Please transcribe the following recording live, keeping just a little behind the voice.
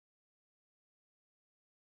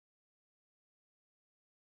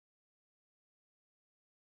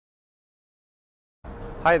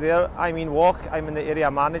Hi there, I'm Ian Walk. I'm in the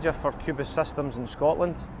area manager for Cubis systems in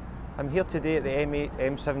Scotland. I'm here today at the M8,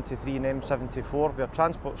 M73 and M74 where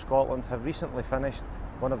Transport Scotland have recently finished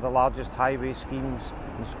one of the largest highway schemes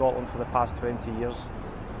in Scotland for the past 20 years.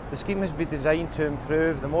 The scheme has been designed to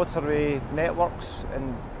improve the motorway networks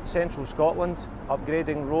in central Scotland,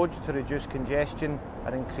 upgrading roads to reduce congestion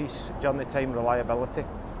and increase journey time reliability.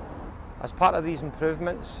 As part of these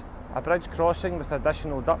improvements, a bridge crossing with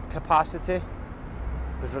additional duct capacity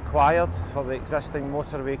was required for the existing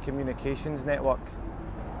motorway communications network.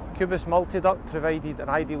 Cubis MULTIduct provided an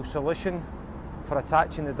ideal solution for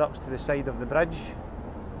attaching the ducts to the side of the bridge.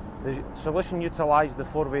 The solution utilised the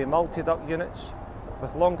 4-way MULTIduct units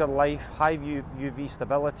with longer life, high UV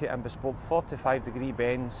stability and bespoke 45-degree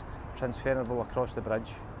bends transferable across the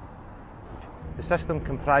bridge. The system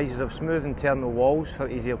comprises of smooth internal walls for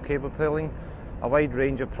easier cable pulling, a wide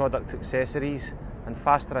range of product accessories and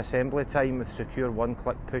faster assembly time with secure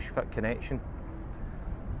one-click push-fit connection.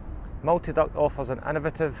 MULTIduct offers an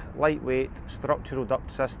innovative, lightweight, structural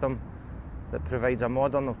duct system that provides a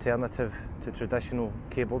modern alternative to traditional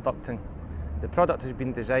cable ducting. The product has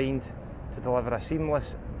been designed to deliver a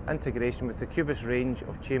seamless integration with the Cubis range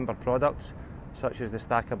of chamber products such as the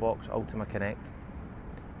Stacker Box Ultima Connect,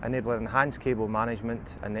 enabling enhanced cable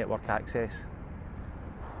management and network access.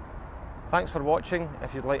 Thanks for watching.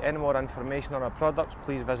 If you'd like any more information on our products,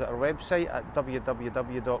 please visit our website at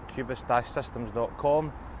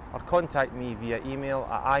www.cubis-systems.com or contact me via email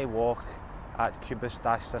at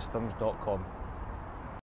iwalk@cubis-systems.com.